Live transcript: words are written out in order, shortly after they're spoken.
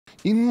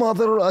In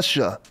Mother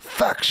Russia,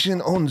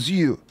 faction owns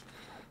you.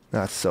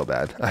 That's so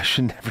bad. I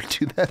should never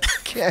do that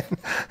again.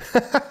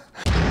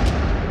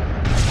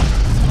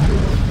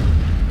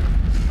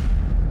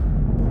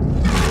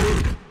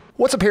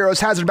 What's up, heroes?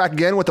 Hazard back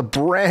again with a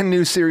brand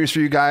new series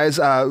for you guys.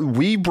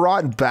 We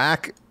brought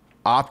back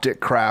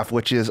OpTicCraft,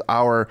 which is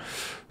our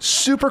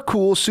super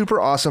cool,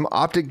 super awesome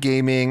OpTic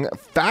gaming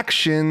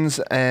factions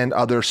and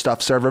other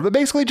stuff server, but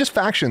basically just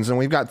factions. And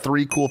we've got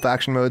 3 cool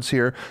faction modes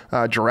here: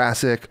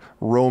 Jurassic,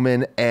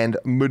 Roman, and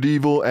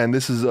Medieval. And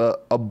this is a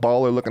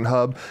baller looking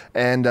hub.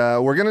 And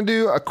we're gonna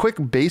do a quick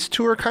base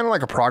tour, kind of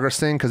like a progress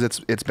thing, because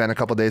it's been a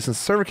couple days since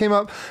the server came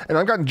up. And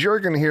I've got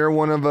Jurgen here,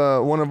 one of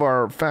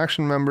our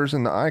faction members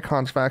in the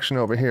Icons faction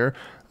over here,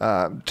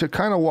 to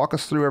kind of walk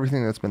us through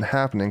everything that's been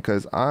happening,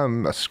 because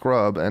I'm a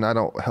scrub and I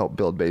don't help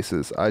build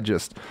bases. I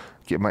just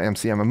get my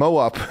MCMMO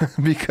up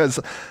because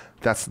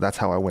that's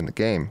how I win the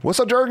game. What's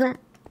up, Jurgen?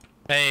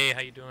 Hey,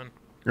 how you doing?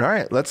 All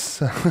right, let's.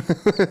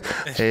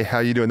 Hey, how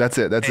you doing? That's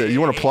it. That's it. You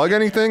want to plug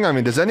anything? I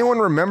mean, does anyone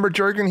remember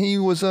Jurgen? He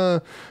was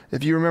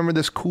if you remember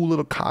this cool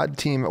little COD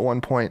team at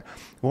one point.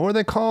 What were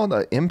they called?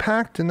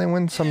 Impact? Didn't they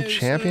win some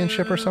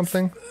championship or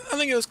something? I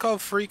think it was called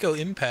Freako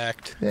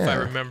Impact, if I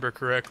remember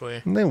correctly.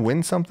 Didn't they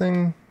win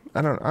something?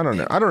 I don't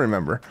know. I don't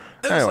remember.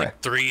 There was like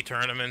 3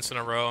 tournaments in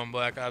a row in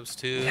Black Ops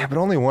 2. Yeah, but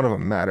only one of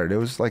them mattered. It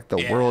was like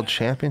the World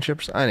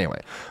Championships.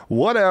 Anyway,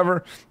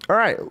 whatever. All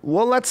right.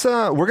 Well, let's.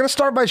 We're gonna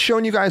start by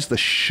showing you guys the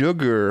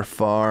sugar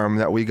farm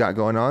that we got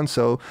going on.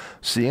 So,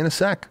 see you in a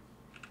sec.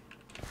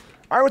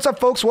 All right, what's up,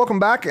 folks? Welcome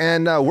back,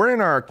 and we're in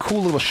our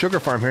cool little sugar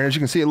farm here. As you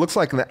can see, it looks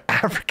like the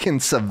African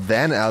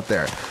savanna out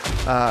there.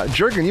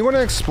 Jurgen, you want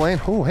to explain?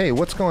 Oh, hey,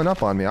 what's going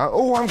up on me?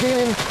 I'm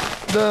getting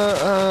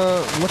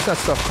the what's that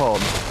stuff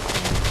called?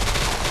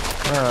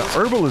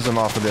 Herbalism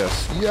off of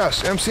this.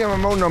 Yes,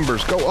 MCMMO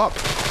numbers go up.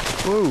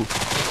 Woo.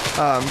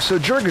 So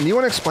Jurgen, you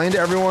want to explain to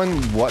everyone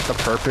what the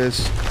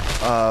purpose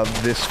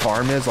of this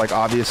farm is? Like,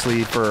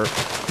 obviously, for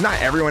not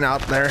everyone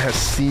out there has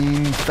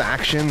seen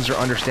factions or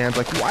understands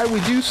like why we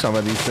do some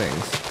of these things.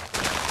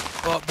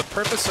 Well, the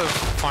purpose of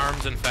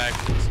farms and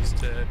factions is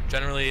to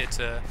it's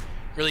a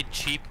really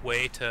cheap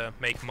way to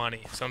make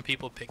money. Some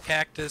people pick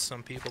cactus,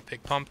 some people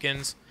pick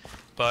pumpkins,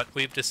 but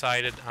we've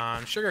decided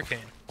on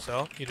sugarcane.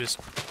 So you just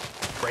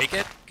break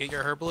it, get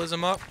your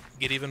herbalism up,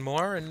 get even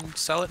more, and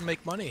sell it and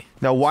make money.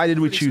 Now, why did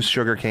we choose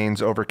sugar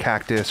canes over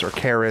cactus or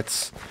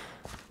carrots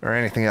or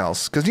anything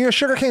else? Because, you know,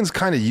 sugar cane's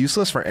kind of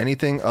useless for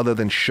anything other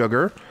than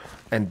sugar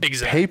and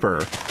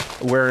paper,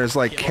 whereas,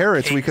 like,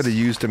 carrots we could have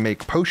used to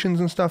make potions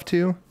and stuff,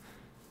 too.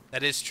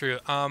 That is true.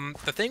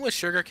 The thing with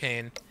sugar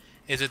cane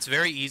is it's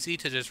very easy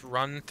to just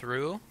run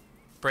through,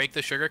 break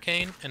the sugar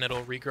cane, and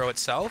it'll regrow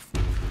itself.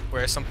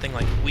 Whereas something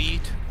like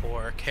wheat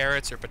or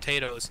carrots or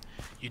potatoes,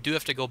 you do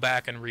have to go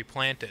back and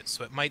replant it.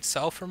 So it might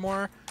sell for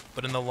more,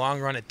 but in the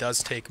long run, it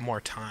does take more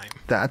time.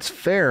 That's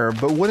fair,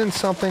 but wouldn't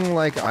something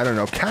like, I don't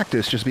know,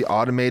 cactus just be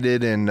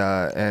automated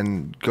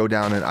and go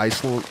down an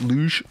ice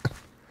luge?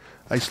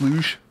 Ice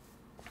luge?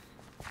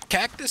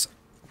 Cactus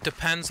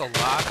depends a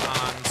lot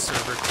on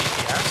server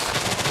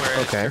TPS,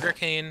 whereas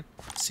sugarcane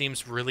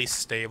seems really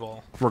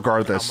stable.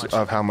 Regardless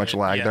of how much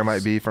lag there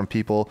might be from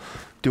people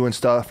doing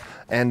stuff.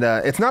 And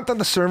it's not that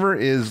the server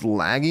is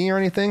laggy or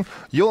anything.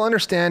 You'll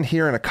understand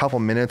here in a couple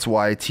minutes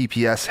why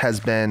TPS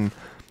has been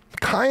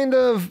kind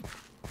of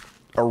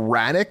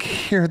erratic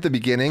here at the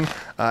beginning,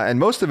 and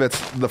most of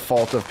it's the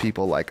fault of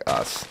people like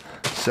us.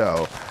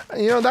 So,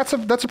 you know, that's a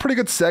pretty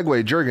good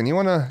segue. Jurgen, you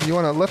wanna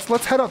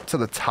let's head up to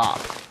the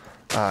top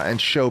and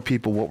show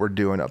people what we're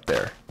doing up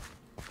there.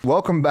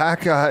 Welcome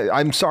back.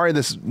 I'm sorry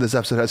this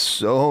episode has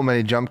so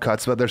many jump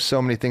cuts, but there's so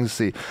many things to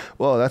see.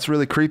 Whoa, that's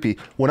really creepy.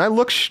 When I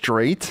look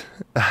straight,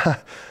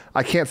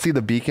 I can't see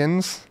the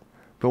beacons,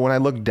 but when I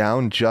look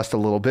down just a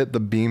little bit, the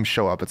beams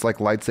show up. It's like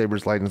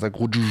lightsabers light, and it's like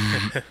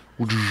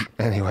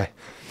anyway.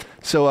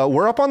 So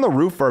we're up on the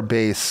roof of our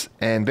base,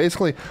 and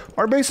basically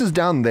our base is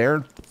down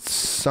there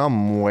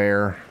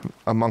somewhere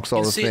amongst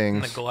all the things. You can see it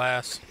in the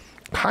glass.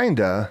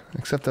 Kinda,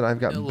 except that I've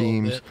got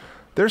beams.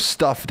 There's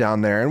stuff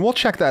down there, and we'll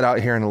check that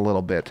out here in a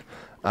little bit.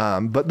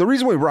 But the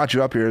reason we brought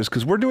you up here is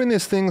because we're doing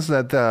these things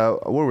that,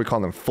 what do we call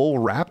them, full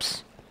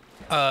wraps?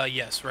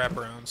 Yes,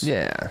 wraparounds.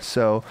 Yeah,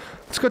 so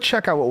let's go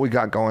check out what we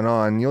got going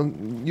on.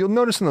 You'll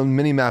notice in the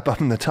mini-map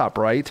up in the top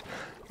right,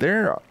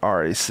 there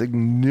are a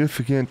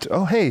significant...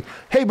 Oh, hey,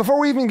 before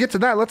we even get to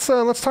that, let's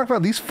talk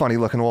about these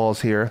funny-looking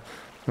walls here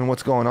and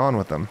what's going on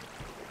with them.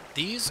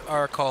 These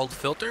are called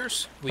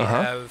filters. We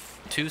have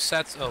 2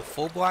 sets of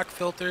full block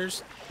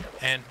filters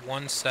and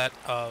 1 set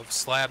of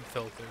slab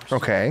filters.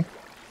 Okay.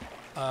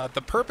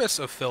 The purpose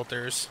of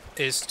filters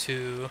is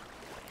to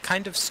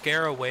kind of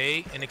scare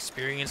away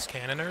inexperienced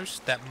cannoners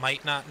that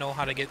might not know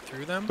how to get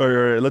through them. All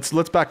right.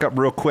 Let's back up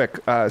real quick.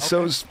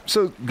 So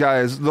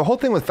guys, the whole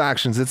thing with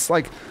factions, it's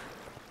like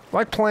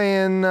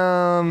playing.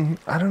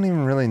 I don't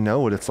even really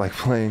know what it's like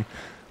playing.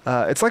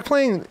 It's like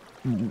playing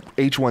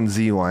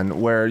H1Z1,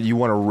 where you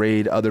want to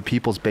raid other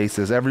people's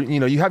bases.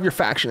 You have your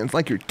faction. It's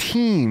like your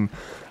team,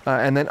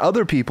 and then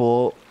other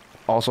people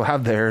also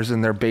have theirs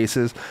and their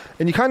bases,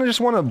 and you kind of just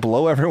want to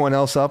blow everyone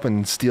else up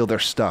and steal their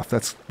stuff.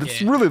 That's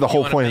really the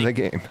whole point of the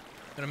game.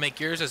 Gonna make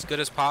yours as good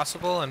as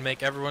possible and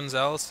make everyone's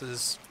else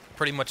is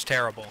pretty much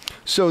terrible.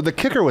 So the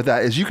kicker with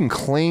that is you can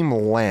claim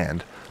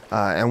land,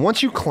 and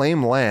once you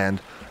claim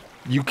land,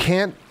 you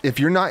can't, if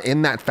you're not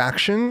in that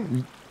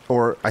faction,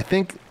 or I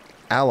think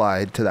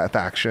allied to that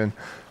faction,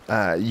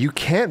 you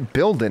can't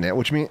build in it,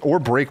 which means, or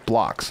break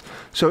blocks.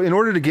 So in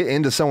order to get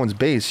into someone's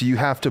base, you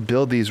have to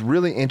build these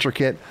really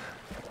intricate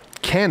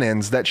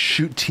cannons that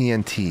shoot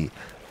TNT,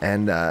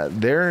 and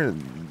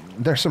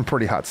there's some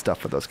pretty hot stuff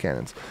for those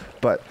cannons.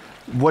 But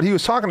what he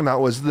was talking about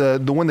was the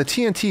when the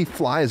TNT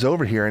flies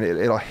over here and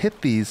it'll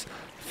hit these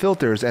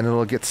filters and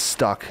it'll get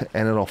stuck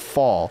and it'll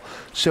fall.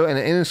 So an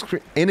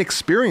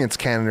inexperienced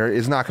cannoner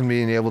is not going to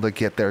be able to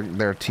get their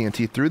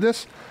TNT through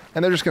this,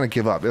 and they're just going to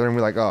give up. They're going to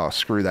be like, oh,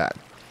 screw that.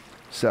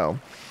 So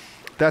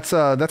that's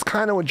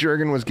kind of what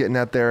Jurgen was getting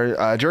at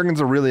there.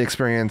 Jurgen's a really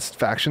experienced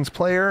factions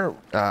player.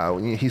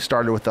 He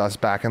started with us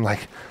back in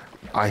like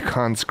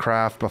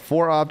OpTiCraft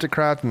before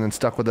OpTicCraft, and then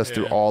stuck with us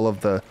through all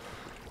of the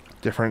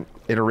different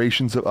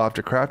iterations of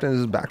OpTicCraft, and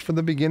is back for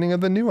the beginning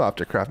of the new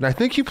OpTicCraft. And I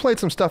think you played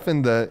some stuff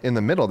in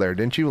the middle there,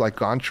 didn't you? Like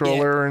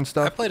Gontroller and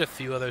stuff. I played a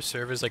few other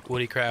servers like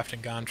Woodycraft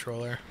and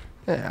Gontroller.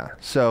 Yeah.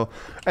 So,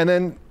 and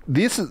then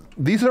these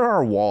are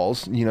our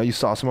walls. You know, you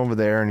saw some over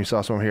there and you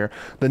saw some over here.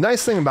 The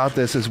nice thing about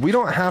this is we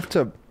don't have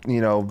to,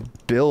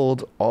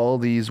 build all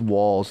these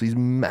walls, these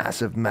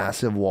massive,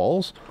 massive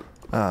walls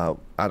out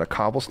of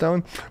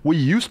cobblestone. We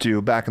used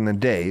to back in the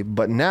day,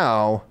 but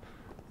now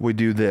we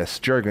do this.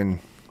 Jurgen,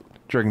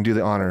 do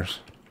the honors.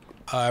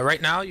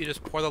 Right now, you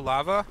just pour the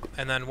lava,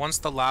 and then once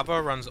the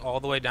lava runs all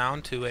the way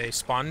down to a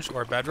sponge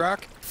or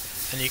bedrock,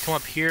 and you come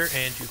up here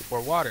and you pour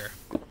water.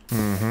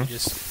 You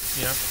just,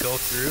 go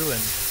through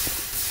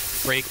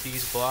and break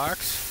these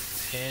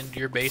blocks, and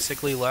you're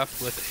basically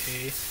left with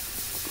a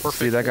perfect...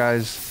 See that,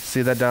 guys?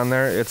 See that down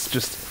there? It's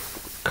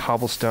just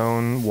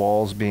cobblestone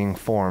walls being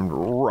formed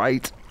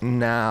right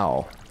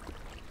now.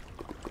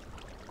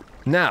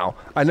 Now,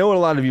 I know what a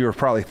lot of you are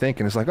probably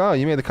thinking. It's like, oh,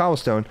 you made the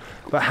cobblestone,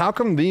 but how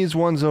come these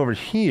ones over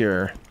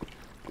here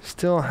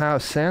still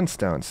have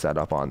sandstone set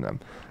up on them?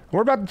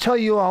 We're about to tell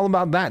you all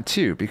about that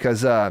too,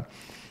 because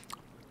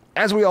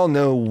as we all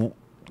know,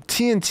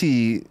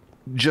 TNT,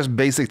 just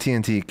basic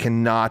TNT,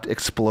 cannot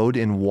explode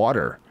in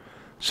water.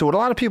 So what a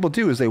lot of people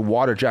do is they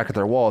water jacket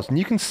their walls, and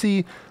you can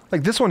see,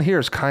 like this one here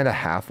is kind of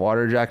half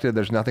water jacketed.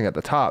 There's nothing at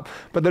the top,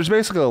 but there's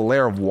basically a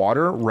layer of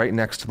water right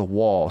next to the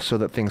wall so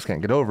that things can't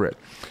get over it.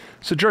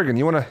 So Jurgen,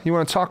 you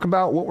wanna talk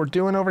about what we're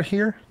doing over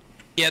here?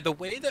 Yeah, the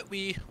way that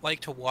we like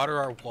to water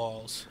our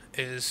walls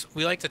is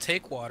we like to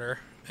take water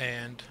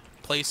and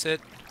place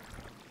it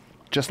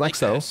just like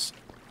so. This.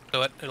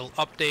 So it'll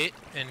update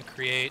and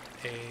create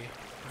a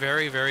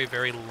very, very,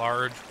 very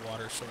large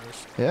water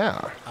source.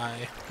 Yeah.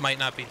 I might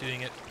not be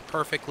doing it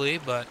perfectly,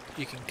 but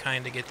you can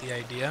kind of get the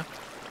idea.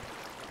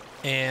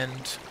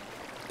 And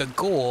the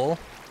goal,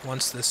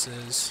 once this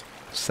is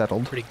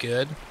settled, pretty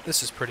good,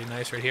 this is pretty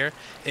nice right here,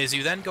 is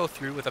you then go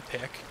through with a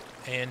pick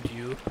and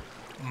you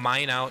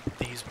mine out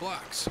these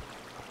blocks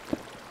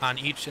on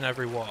each and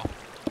every wall.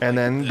 And like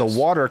then this. The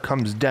water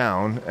comes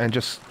down and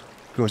just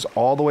goes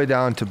all the way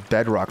down to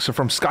bedrock. So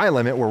from sky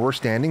limit, where we're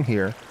standing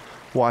here,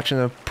 watching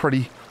a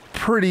pretty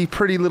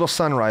little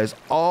sunrise,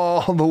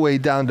 all the way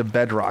down to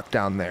bedrock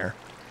down there.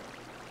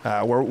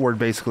 We're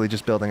basically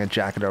just building a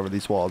jacket over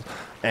these walls.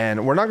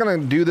 And we're not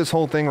going to do this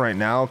whole thing right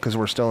now because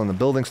we're still in the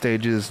building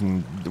stages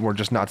and we're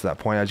just not to that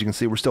point. As you can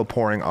see, we're still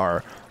pouring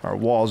our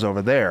walls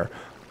over there.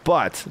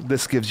 But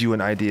this gives you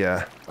an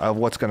idea of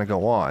what's going to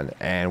go on.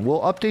 And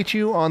we'll update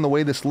you on the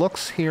way this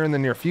looks here in the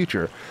near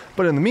future.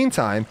 But in the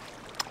meantime,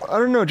 I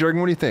don't know,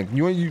 Jurgen, what do you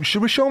think?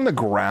 Should we show them the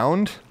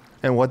ground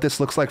and what this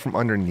looks like from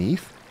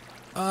underneath?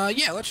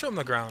 Yeah, let's show them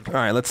the ground. All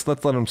right, let's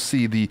let them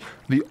see the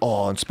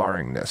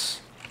awe-inspiringness.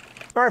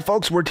 All right,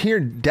 folks, we're here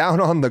down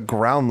on the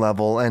ground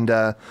level,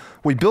 and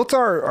we built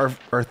our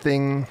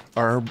thing,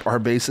 our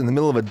base in the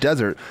middle of a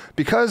desert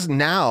because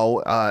now,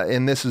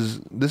 and this is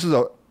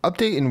a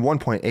update in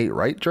 1.8,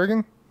 right,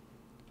 Jurgen?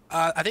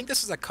 I think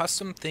this is a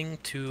custom thing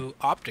to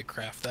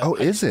OpTicCraft. Oh,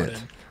 is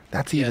it?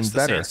 That's even the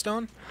better.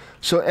 Sandstone.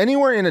 So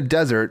anywhere in a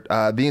desert,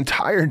 the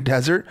entire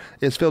desert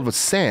is filled with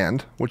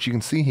sand, which you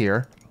can see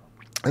here,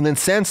 and then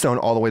sandstone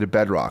all the way to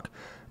bedrock,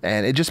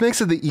 and it just makes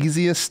it the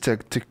easiest to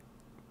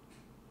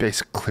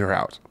basically clear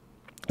out.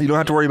 You don't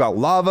have to worry about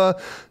lava.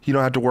 You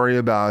don't have to worry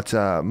about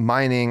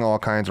mining all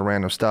kinds of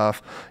random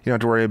stuff. You don't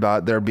have to worry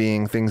about there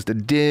being things to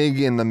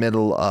dig in the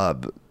middle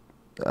of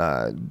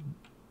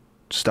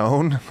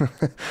stone.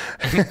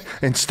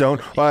 And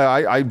stone. Well,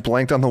 I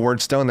blanked on the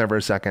word stone there for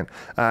a second.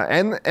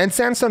 And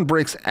sandstone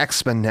breaks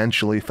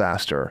exponentially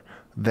faster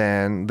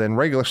than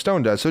regular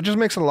stone does. So it just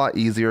makes it a lot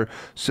easier.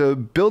 So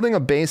building a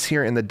base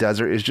here in the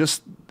desert is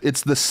just,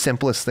 it's the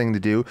simplest thing to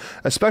do,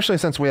 especially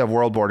since we have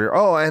world border.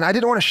 Oh, and I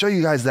didn't want to show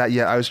you guys that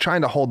yet. I was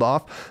trying to hold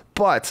off,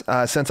 but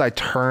since I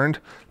turned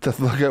to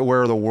look at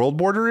where the world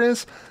border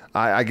is,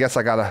 I guess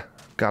I gotta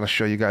Got to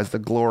show you guys the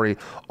glory.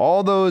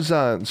 All those,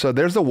 so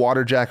there's the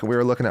water jacket we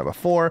were looking at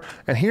before,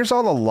 and here's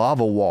all the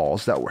lava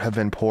walls that have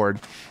been poured.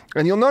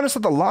 And you'll notice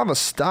that the lava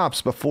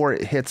stops before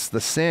it hits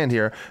the sand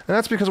here, and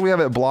that's because we have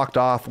it blocked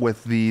off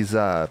with these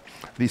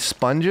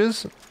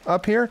sponges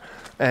up here,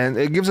 and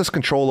it gives us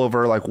control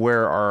over like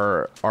where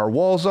our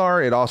walls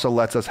are. It also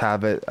lets us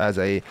have it as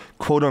a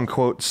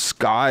quote-unquote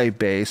sky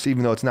base,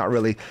 even though it's not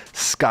really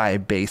sky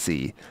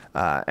basey.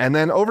 And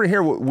then over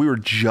here, what we were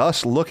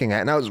just looking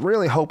at, and I was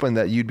really hoping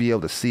that you'd be able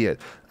to see it.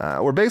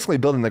 We're basically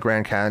building the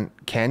Grand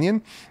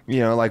Canyon. You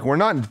know, like we're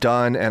not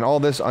done, and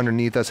all this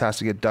underneath us has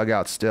to get dug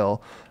out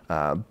still.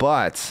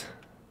 But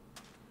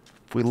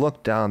if we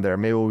look down there,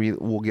 maybe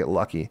we'll get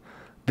lucky.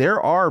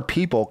 There are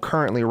people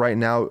currently right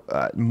now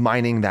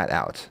mining that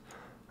out.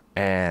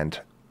 And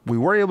we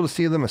were able to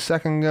see them a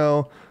second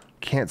ago.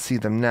 Can't see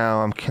them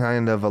now. I'm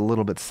kind of a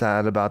little bit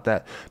sad about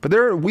that.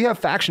 But we have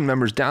faction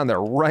members down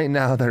there right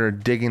now that are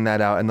digging that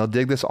out, and they'll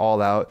dig this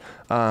all out.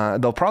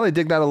 They'll probably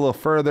dig that a little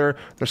further.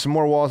 There's some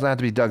more walls that have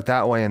to be dug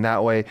that way and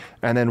that way.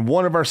 And then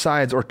one of our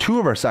sides, or two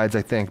of our sides,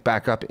 I think,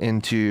 back up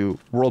into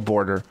world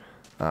border.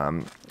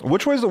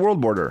 Which way is the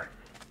world border?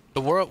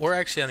 We're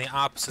actually on the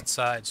opposite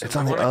side. So it's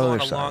on the other go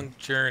on a side. long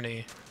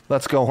journey.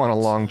 Let's go on a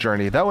long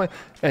journey that way,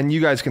 and you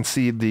guys can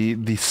see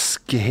the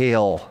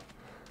scale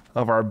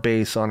of our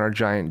base on our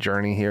giant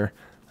journey here,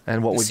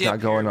 and what we've got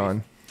going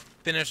on.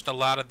 Finished a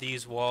lot of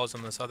these walls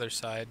on this other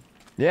side.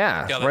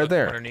 Yeah, right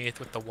there. Underneath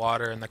with the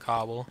water and the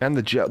cobble. And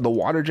the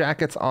water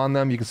jackets on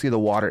them. You can see the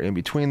water in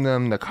between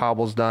them. The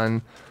cobble's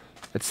done,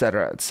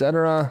 etc.,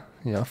 etc.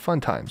 You know,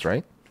 fun times,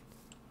 right?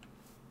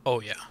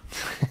 Oh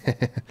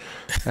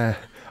yeah.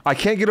 I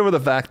can't get over the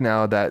fact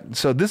now that,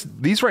 so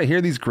these right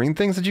here, these green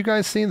things that you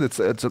guys see,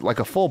 it's like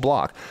a full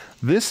block.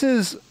 This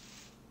is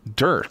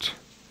dirt,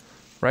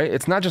 right?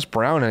 It's not just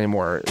brown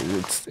anymore.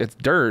 It's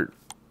dirt.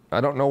 I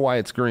don't know why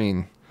it's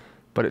green,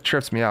 but it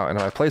trips me out. And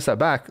if I place that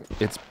back,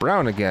 it's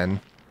brown again,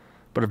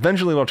 but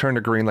eventually it'll turn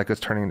to green like it's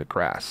turning to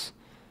grass.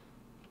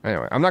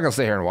 Anyway, I'm not going to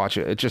stay here and watch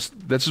it.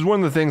 This is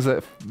one of the things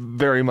that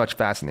very much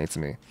fascinates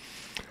me.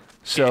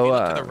 So, if you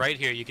look to the right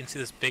here, you can see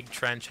this big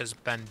trench has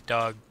been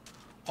dug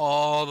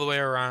all the way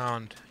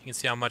around. You can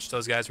see how much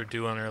those guys were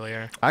doing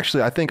earlier.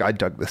 Actually, I think I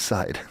dug this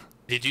side.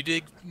 Did you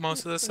dig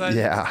most of this side?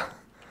 Yeah.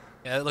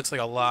 Yeah, it looks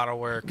like a lot of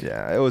work.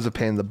 Yeah, it was a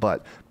pain in the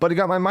butt. But it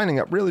got my mining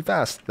up really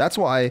fast. That's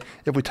why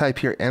if we type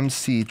here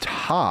MC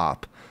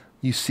top,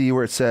 you see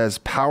where it says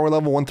power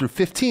level 1 through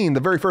 15.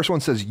 The very first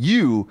one says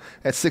you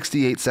at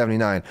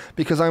 6879,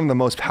 because I'm the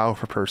most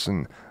powerful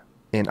person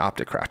in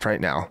OpTicCraft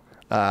right now.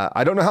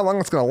 I don't know how long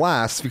it's going to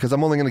last, because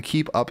I'm only going to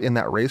keep up in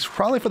that race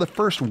probably for the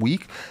first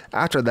week.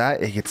 After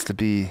that, it gets to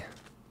be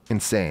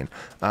insane.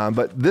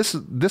 But this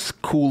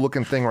cool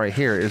looking thing right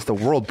here is the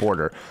world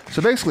border.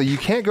 So basically, you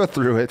can't go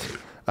through it.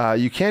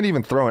 You can't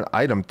even throw an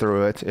item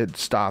through it. It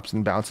stops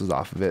and bounces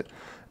off of it.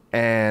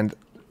 And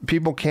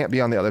people can't be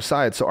on the other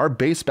side. So our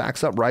base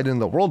backs up right into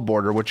the world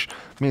border, which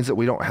means that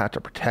we don't have to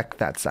protect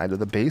that side of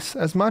the base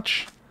as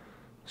much.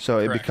 So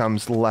it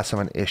becomes less of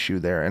an issue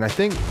there. And I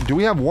think, do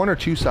we have one or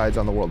two sides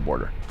on the world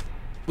border?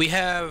 We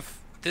have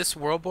this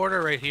world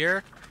border right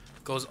here.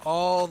 Goes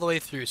all the way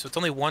through. So it's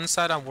only one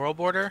side on world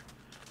border,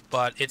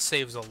 but it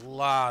saves a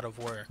lot of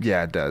work.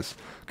 Yeah, it does.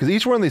 Because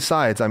each one of these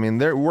sides, I mean,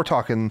 we're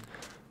talking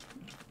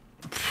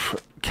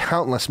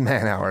countless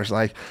man hours.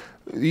 Like,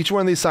 each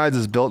one of these sides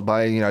is built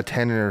by,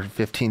 10 or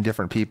 15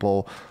 different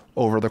people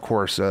over the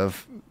course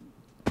of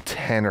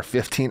 10 or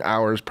 15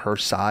 hours per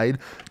side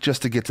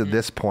just to get to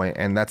this point,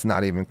 and that's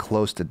not even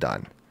close to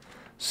done.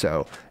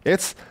 So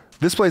this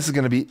place is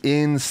going to be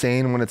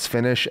insane when it's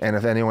finished, and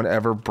if anyone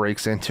ever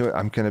breaks into it,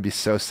 I'm going to be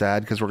so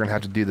sad, because we're going to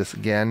have to do this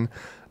again,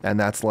 and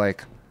that's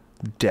like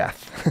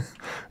death.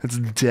 It's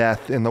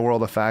death in the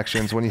world of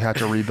factions when you have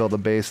to rebuild a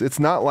base. It's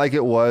not like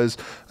it was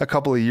a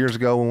couple of years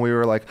ago when we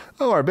were like,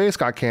 oh, our base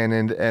got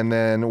cannoned, and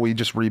then we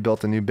just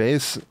rebuilt a new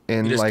base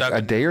in like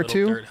a day or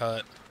two. Dirt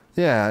hut.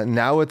 Yeah,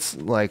 now it's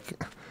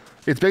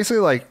basically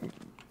like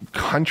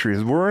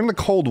countries. We're in the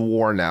Cold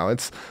War now.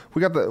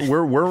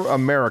 We're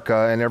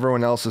America, and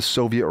everyone else is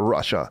Soviet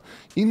Russia.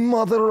 In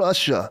Mother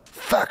Russia,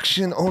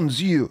 faction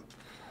owns you.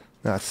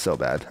 That's so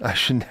bad. I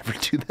should never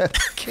do that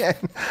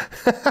again.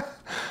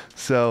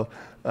 So,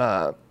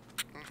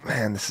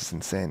 man, this is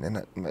insane.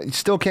 And you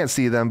still can't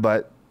see them,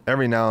 but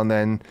every now and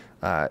then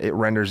it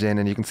renders in,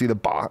 and you can see the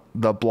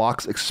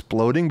blocks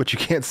exploding, but you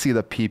can't see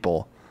the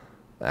people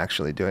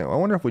actually doing it. I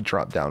wonder if we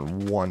drop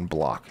down one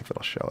block, if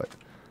it'll show it.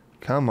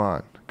 Come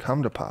on.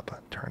 Come to Papa.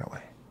 Turn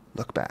away.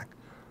 Look back.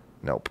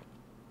 Nope.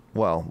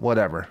 Well,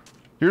 whatever.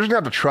 You're just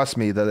going to have to trust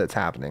me that it's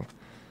happening.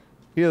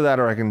 Either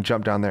that or I can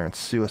jump down there and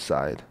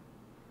suicide.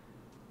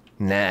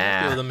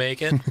 Nah. Be able to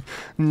make it?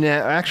 Nah.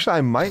 Actually,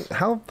 I might.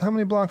 How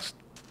many blocks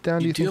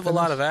down do you think? You do have a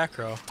lot of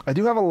acro. I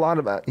do have a lot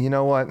of... You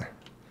know what?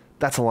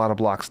 That's a lot of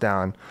blocks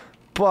down.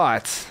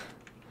 But...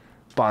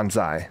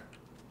 Bonsai.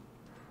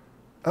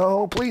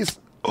 Oh, please.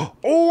 Oh,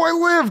 I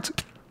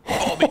lived!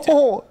 Oh, me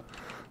too.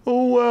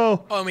 Oh,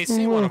 wow. Oh, let me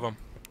see one of them.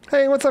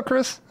 Hey, what's up,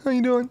 Chris? How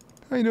you doing?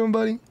 How you doing,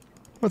 buddy?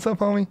 What's up,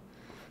 homie?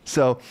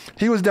 So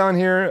he was down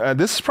here.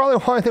 This is probably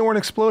why they weren't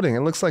exploding.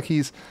 It looks like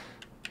he's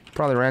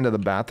probably ran to the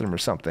bathroom or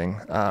something.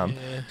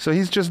 So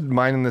he's just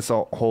mining this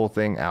whole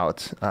thing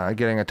out,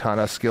 getting a ton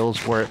of skills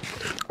for it.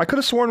 I could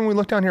have sworn when we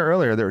looked down here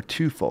earlier there were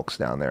 2 folks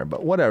down there,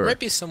 but whatever. Might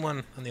be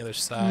someone on the other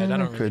side. I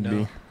don't really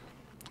know.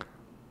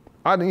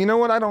 You know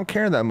what? I don't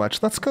care that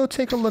much. Let's go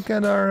take a look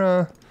at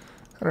our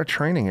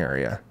training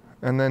area,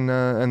 and then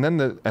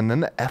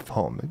the F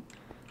home,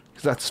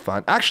 because that's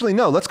fun. Actually,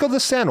 no. Let's go to the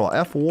sand wall.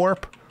 F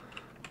warp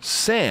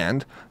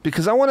sand,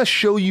 because I want to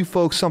show you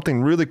folks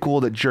something really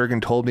cool that Jurgen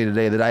told me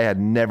today that I had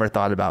never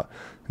thought about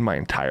in my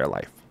entire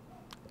life,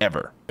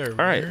 ever. All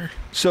right.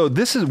 So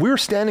we were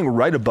standing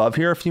right above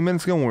here a few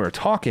minutes ago when we were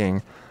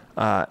talking,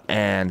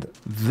 and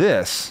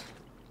this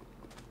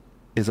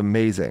is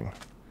amazing.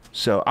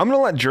 So I'm going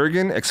to let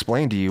Jurgen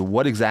explain to you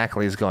what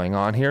exactly is going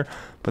on here,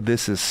 but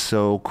this is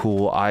so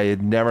cool. I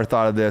had never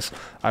thought of this.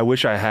 I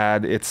wish I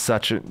had. It's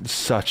such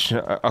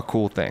a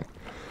cool thing.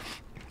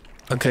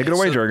 Okay, take it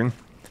away, Jurgen.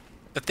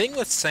 The thing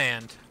with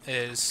sand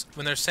is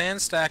when there's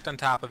sand stacked on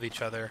top of each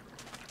other,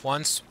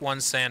 once one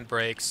sand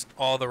breaks,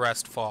 all the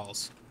rest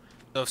falls.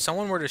 So if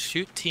someone were to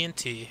shoot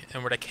TNT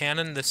and were to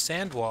cannon this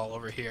sand wall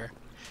over here,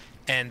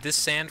 and this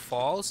sand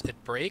falls, it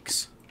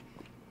breaks,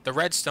 the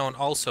redstone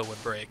also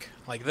would break,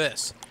 like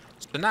this.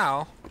 So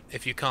now,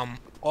 if you come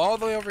all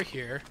the way over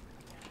here,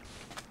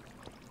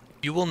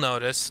 you will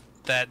notice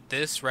that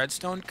this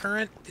redstone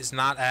current is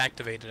not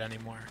activated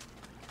anymore.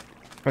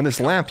 And this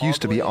lamp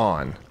used to be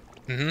on.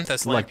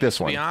 This like this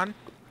one. On.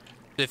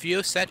 If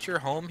you set your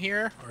home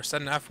here, or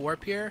set an F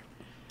warp here,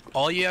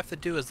 all you have to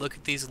do is look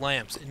at these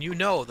lamps, and you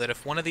know that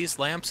if one of these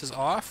lamps is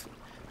off,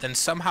 then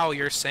somehow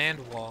your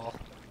sand wall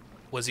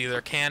was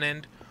either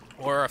cannoned,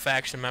 or a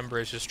faction member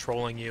is just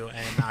trolling you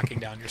and knocking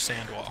down your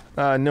sand wall.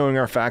 Knowing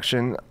our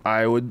faction,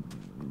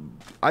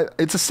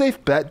 it's a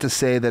safe bet to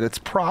say that it's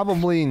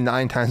probably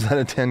 9 times out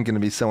of 10 going to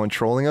be someone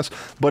trolling us,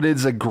 but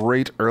it's a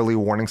great early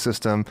warning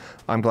system.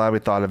 I'm glad we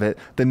thought of it.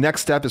 The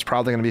next step is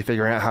probably going to be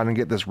figuring out how to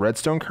get this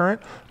redstone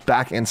current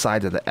back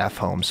inside to the F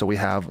home, so we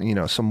have,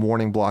 some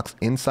warning blocks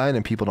inside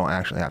and people don't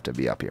actually have to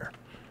be up here.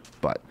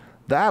 But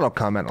that'll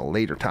come at a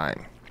later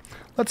time.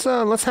 Let's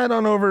head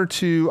on over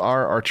to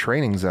our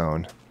training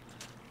zone.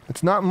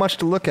 It's not much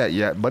to look at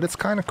yet, but it's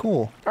kind of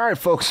cool. All right,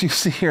 folks, you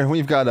see here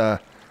we've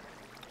got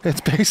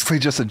it's basically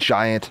just a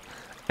giant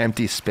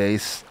empty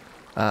space.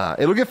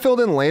 It'll get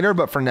filled in later,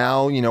 but for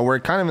now, we're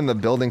kind of in the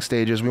building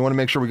stages. We want to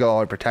make sure we got all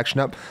our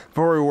protection up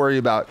before we worry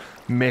about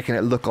making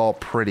it look all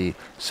pretty.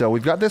 So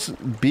we've got this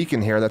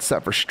beacon here that's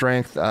set for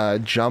strength,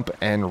 jump,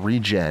 and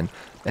regen.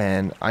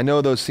 And I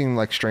know those seem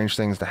like strange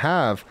things to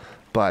have,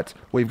 but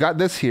we've got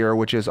this here,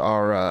 which is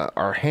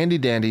our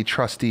handy-dandy,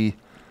 trusty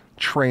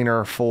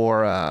trainer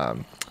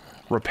for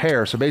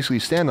repair. So basically you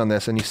stand on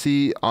this and you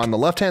see on the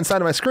left hand side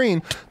of my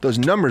screen those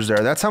numbers there.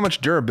 That's how much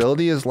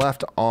durability is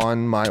left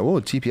on my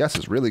TPS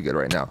is really good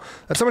right now.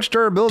 That's how much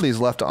durability is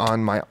left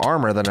on my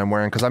armor that I'm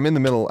wearing, because I'm in the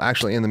middle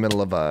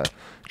of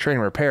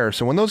training repair.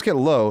 So when those get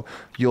low,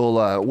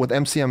 you'll with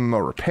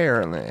MCMMO repair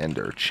and the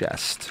ender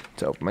chest.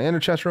 So open my ender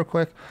chest real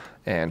quick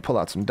and pull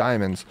out some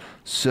diamonds.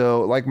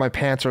 So like my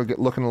pants are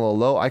looking a little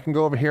low, I can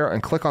go over here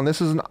and click on this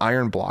is an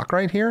iron block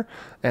right here,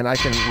 and I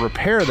can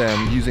repair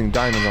them using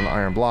diamonds on the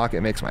iron block.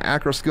 It makes my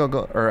acro skill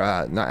go,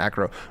 or not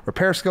acro,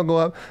 repair skill go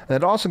up, and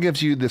it also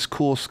gives you this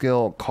cool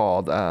skill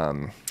called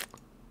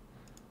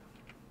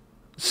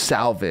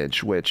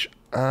salvage, which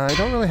I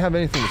don't really have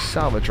anything to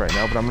salvage right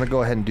now, but I'm going to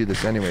go ahead and do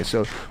this anyway.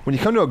 So when you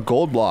come to a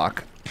gold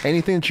block,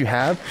 anything that you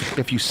have,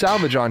 if you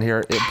salvage on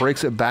here, it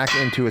breaks it back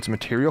into its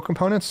material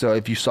components. So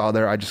if you saw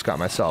there, I just got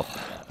myself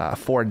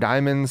 4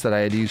 diamonds that I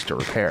had used to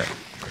repair.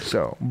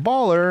 So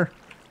baller,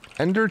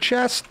 ender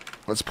chest.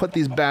 Let's put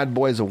these bad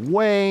boys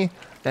away,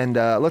 and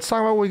let's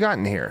talk about what we got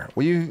in here.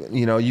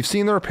 You've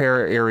seen the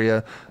repair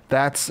area.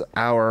 That's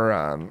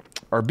our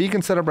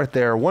beacon setup right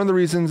there. One of the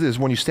reasons is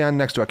when you stand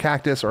next to a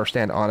cactus or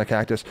stand on a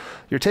cactus,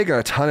 you're taking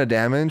a ton of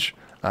damage.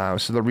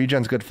 So the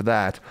regen's good for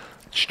that.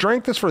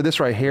 Strength is for this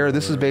right here.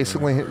 This is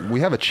basically, we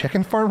have a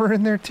chicken farmer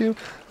in there too.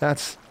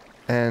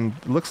 And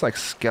looks like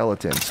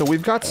skeleton. So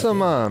we've got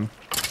some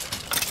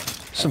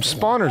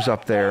spawners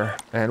up there.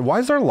 And why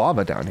is there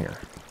lava down here?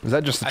 Is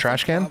that just the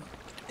trash can?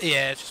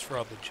 Yeah, it's just for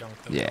all the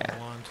junk that we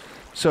want.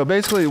 So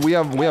basically we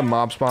have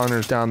mob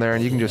spawners down there,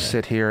 and you can just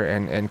sit here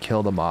and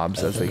kill the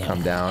mobs as they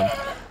come down.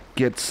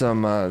 Get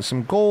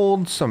some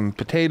gold, some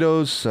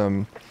potatoes,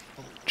 some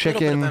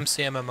chicken, and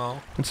some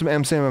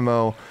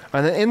MCMMO.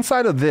 And then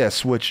inside of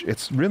this, which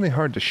it's really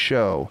hard to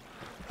show,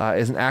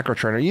 is an acro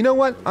trainer. You know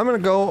what? I'm going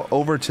to go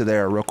over to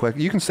there real quick.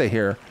 You can stay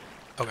here.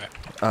 Okay.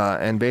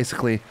 And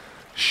basically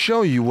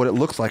show you what it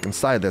looks like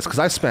inside this, because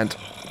I spent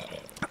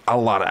a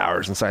lot of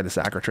hours inside this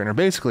acro trainer.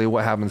 Basically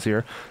what happens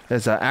here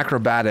is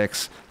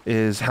acrobatics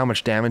is how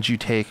much damage you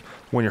take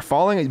when you're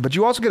falling, but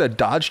you also get a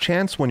dodge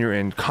chance when you're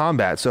in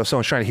combat. So if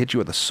someone's trying to hit you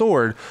with a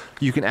sword,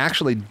 you can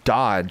actually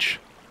dodge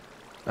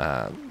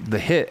the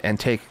hit and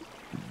take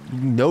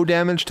no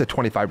damage to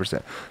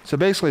 25%. So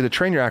basically to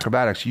train your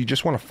acrobatics, you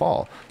just want to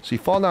fall. So you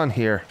fall down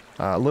here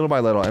little by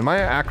little, and my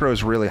acro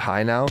is really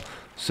high now,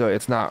 So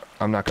it's not,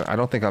 I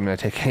don't think I'm gonna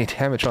take any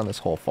damage on this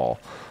whole fall.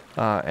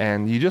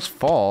 And you just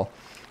fall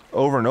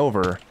over and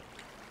over,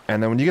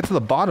 and then when you get to the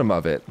bottom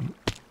of it,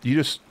 you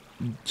just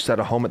set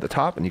a home at the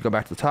top, and you go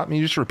back to the top, and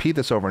you just repeat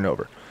this over and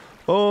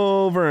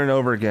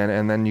over again,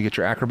 and then you get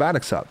your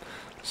acrobatics up.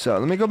 So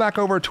let me go back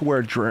over to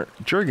where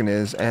Jurgen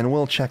is, and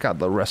we'll check out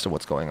the rest of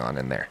what's going on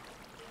in there.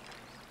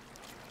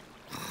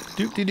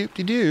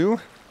 Doop-de-doop-de-doo.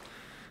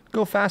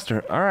 Go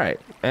faster. All right,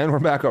 and we're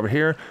back over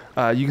here.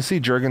 You can see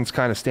Jurgen's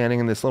kind of standing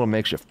in this little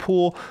makeshift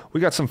pool.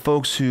 We got some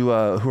folks who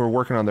are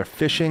working on their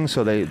fishing,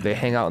 so they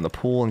hang out in the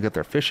pool and get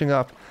their fishing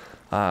up.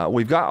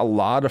 We've got a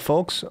lot of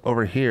folks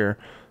over here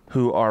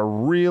who are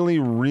really,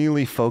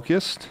 really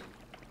focused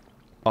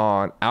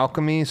on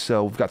alchemy.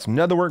 So we've got some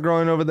netherwort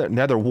growing over there.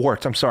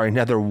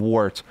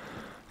 Netherwort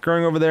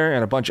growing over there,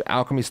 and a bunch of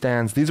alchemy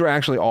stands. These were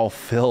actually all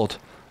filled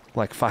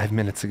like 5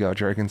 minutes ago,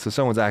 Jurgen. So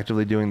someone's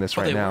actively doing this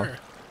right now.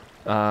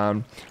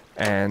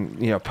 And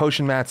you know,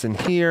 potion mats in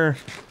here.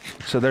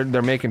 So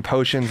they're making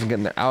potions and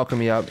getting their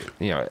alchemy up,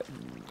 you know,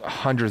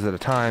 hundreds at a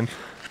time.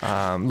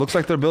 Looks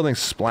like they're building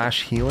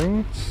splash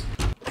healings.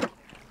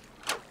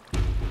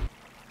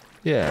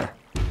 Yeah.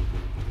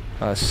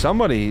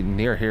 Somebody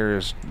near here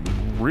is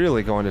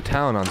really going to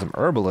town on some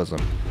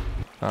herbalism.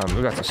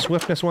 We've got some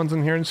swiftness ones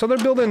in here. And so they're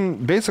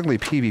building basically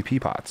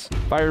PvP pots.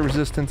 Fire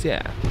resistance,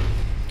 yeah.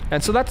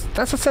 And so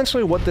that's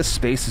essentially what this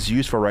space is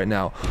used for right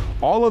now.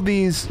 All of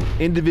these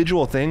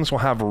individual things will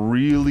have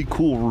really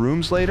cool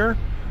rooms later.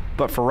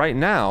 But for right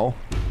now,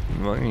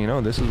 well, you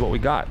know, this is what we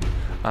got.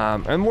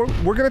 And we're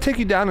going to take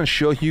you down and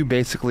show you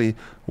basically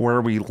where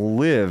we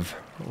live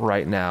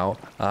right now,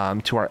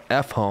 to our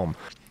F home.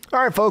 All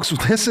right, folks,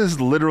 this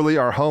is literally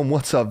our home.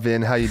 What's up,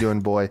 Vin? How you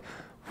doing, boy?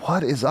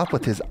 What is up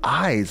with his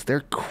eyes?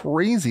 They're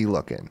crazy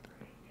looking.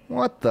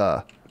 What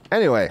the?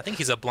 Anyway. I think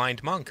he's a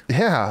blind monk.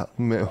 Yeah.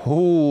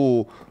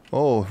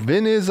 Oh,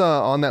 Vin is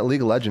on that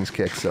League of Legends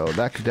kick, so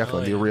that could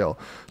definitely be real.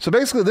 So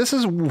basically, this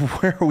is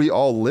where we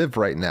all live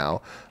right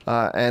now.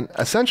 And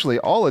essentially,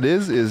 all it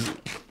is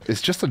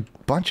just a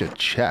bunch of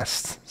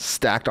chests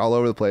stacked all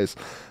over the place.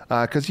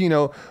 Because, you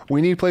know,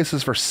 we need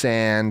places for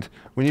sand.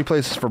 We need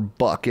places for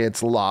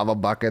buckets, lava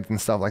buckets,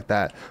 and stuff like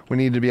that. We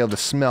need to be able to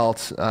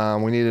smelt.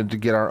 We needed to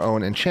get our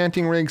own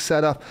enchanting rig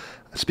set up.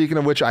 Speaking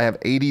of which, I have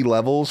 80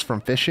 levels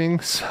from fishing,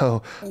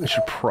 so I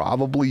should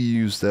probably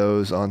use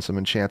those on some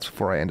enchants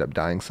before I end up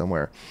dying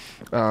somewhere.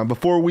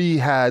 Before we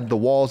had the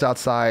walls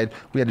outside,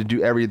 we had to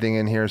do everything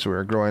in here, so we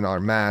were growing our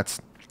mats,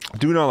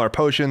 doing all our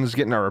potions,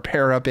 getting our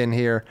repair up in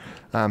here.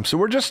 So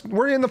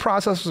we're in the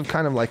process of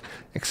kind of like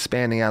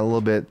expanding out a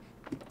little bit.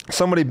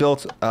 Somebody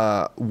built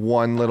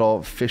one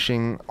little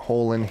fishing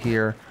hole in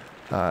here.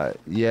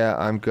 Yeah,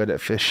 I'm good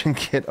at fishing.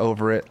 Get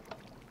over it.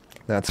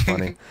 That's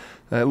funny.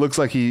 It looks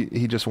like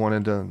he just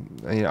wanted to.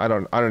 You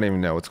know, I don't even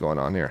know what's going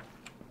on here.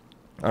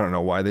 I don't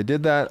know why they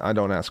did that. I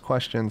don't ask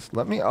questions.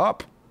 Let me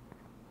up.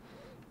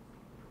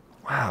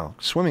 Wow,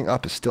 swimming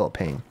up is still a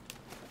pain.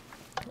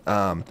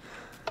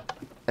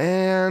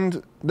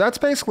 And that's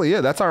basically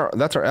it. That's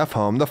our F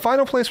home. The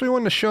final place we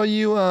wanted to show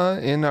you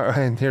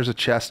and here's a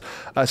chest.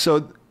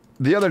 So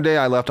the other day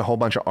I left a whole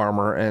bunch of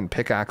armor and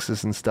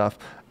pickaxes and stuff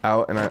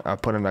out, and I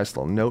put a nice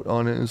little note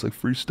on it. It was like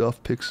free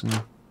stuff, picks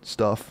and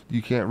stuff.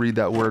 You can't read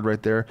that word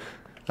right there.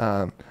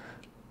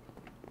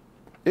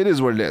 It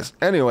is what it is.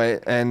 Anyway,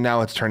 and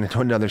now it's turned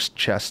into another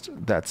chest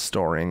that's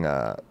storing,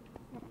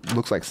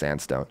 looks like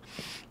sandstone.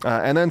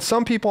 And then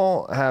some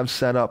people have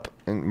set up,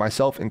 and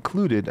myself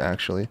included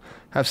actually,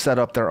 have set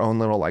up their own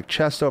little like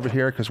chest over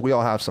here because we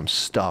all have some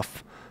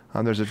stuff.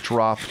 There's a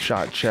drop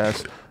shot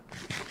chest.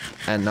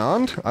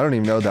 Anand, I don't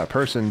even know that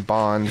person.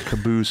 Bond,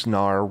 Caboose,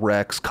 Nar,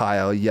 Rex,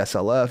 Kyle,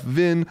 YesLF,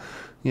 Vin,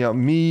 you know,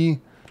 me,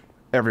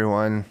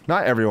 everyone.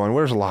 Not everyone.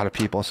 There's a lot of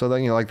people. So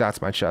then, you know, like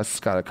that's my chest. It's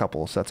got a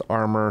couple sets of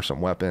armor,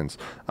 some weapons.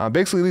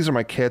 Basically, these are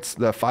my kits.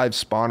 The 5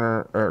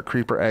 spawner or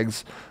creeper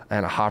eggs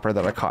and a hopper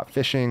that I caught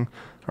fishing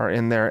are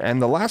in there. And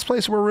the last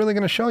place we're really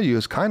going to show you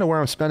is kind of where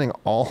I'm spending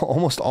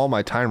almost all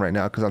my time right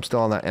now because I'm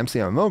still on that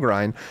MCMMO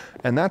grind.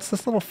 And that's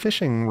this little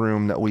fishing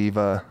room that we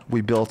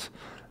built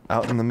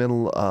out in the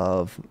middle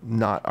of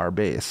not our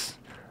base.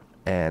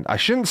 And I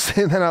shouldn't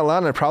say that out loud,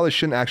 and I probably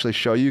shouldn't actually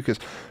show you because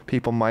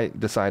people might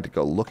decide to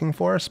go looking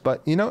for us,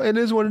 but you know, it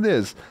is what it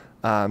is.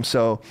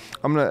 So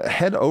I'm gonna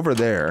head over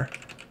there,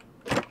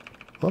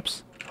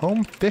 whoops,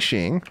 home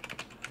fishing,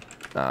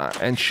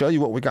 and show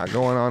you what we got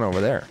going on over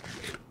there.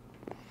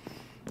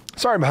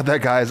 Sorry about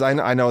that, guys.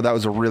 I know that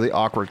was a really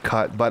awkward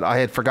cut, but I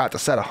had forgot to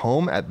set a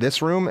home at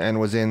this room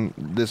and was in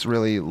this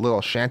really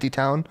little shanty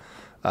town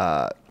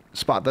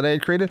spot that I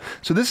had created.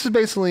 So this is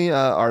basically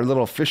our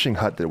little fishing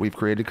hut that we've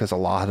created because a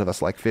lot of us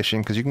like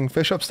fishing because you can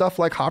fish up stuff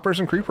like hoppers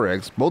and creeper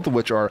eggs, both of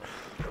which are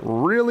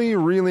really,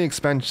 really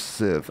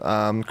expensive.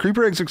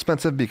 Creeper eggs are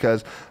expensive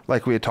because,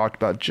 like we had talked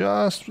about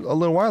just a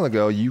little while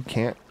ago, you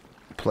can't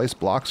place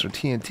blocks or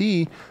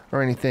TNT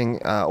or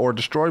anything or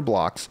destroy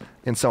blocks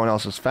in someone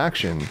else's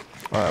faction,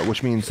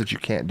 which means that you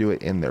can't do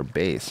it in their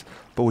base.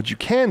 But what you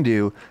can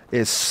do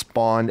is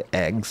spawn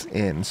eggs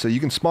in. So you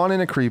can spawn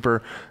in a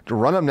creeper, to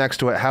run up next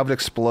to it, have it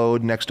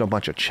explode next to a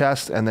bunch of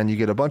chests, and then you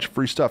get a bunch of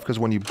free stuff, because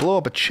when you blow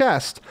up a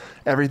chest,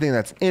 everything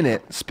that's in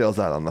it spills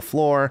out on the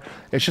floor.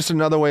 It's just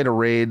another way to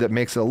raid that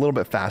makes it a little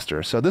bit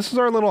faster. So this is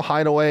our little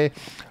hideaway.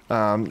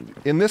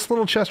 In this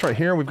little chest right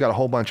here, we've got a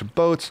whole bunch of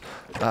boats,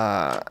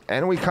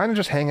 and we kind of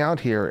just hang out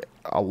here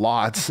a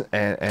lot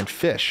and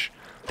fish.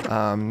 You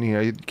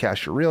know, you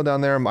cast your reel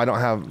down there. I don't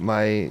have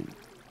my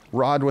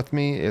rod with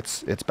me.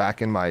 It's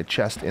back in my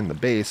chest in the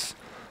base.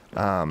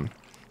 Well,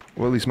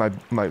 at least my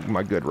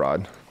good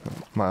rod,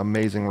 my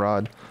amazing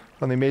rod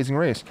from the Amazing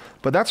Race.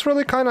 But that's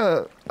really kind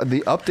of the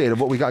update of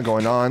what we got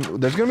going on.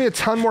 There's going to be a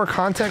ton more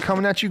content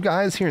coming at you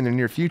guys here in the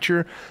near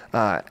future.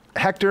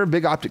 Hector,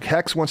 Big OpTic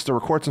Hex, wants to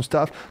record some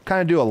stuff,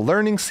 kind of do a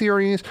learning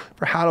series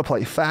for how to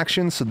play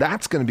factions. So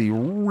that's going to be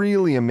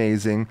really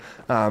amazing.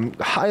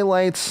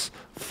 Highlights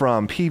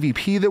from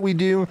PvP that we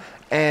do.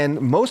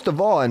 And most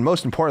of all, and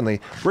most importantly,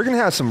 we're going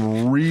to have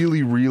some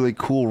really, really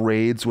cool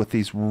raids with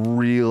these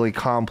really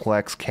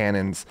complex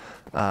cannons.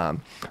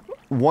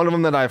 One of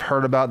them that I've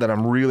heard about that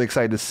I'm really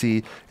excited to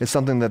see is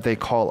something that they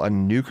call a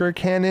nuker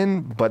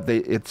cannon, but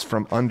it's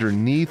from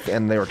underneath,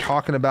 and they were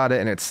talking about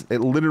it, and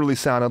it literally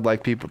sounded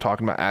like people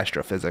talking about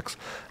astrophysics.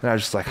 And I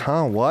was just like,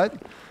 huh, what?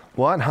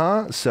 What,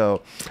 huh?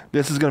 So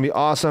this is going to be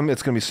awesome.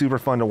 It's going to be super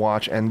fun to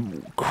watch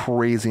and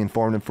crazy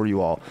informative for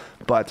you all.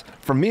 But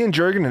for me and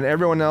Jurgen and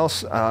everyone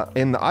else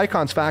in the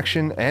Icons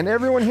faction and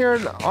everyone here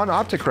on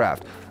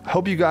OpTicCraft, I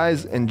hope you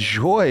guys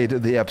enjoyed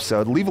the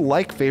episode. Leave a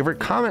like, favorite,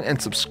 comment,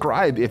 and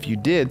subscribe if you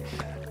did.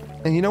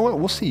 And you know what?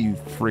 We'll see you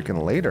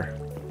freaking later.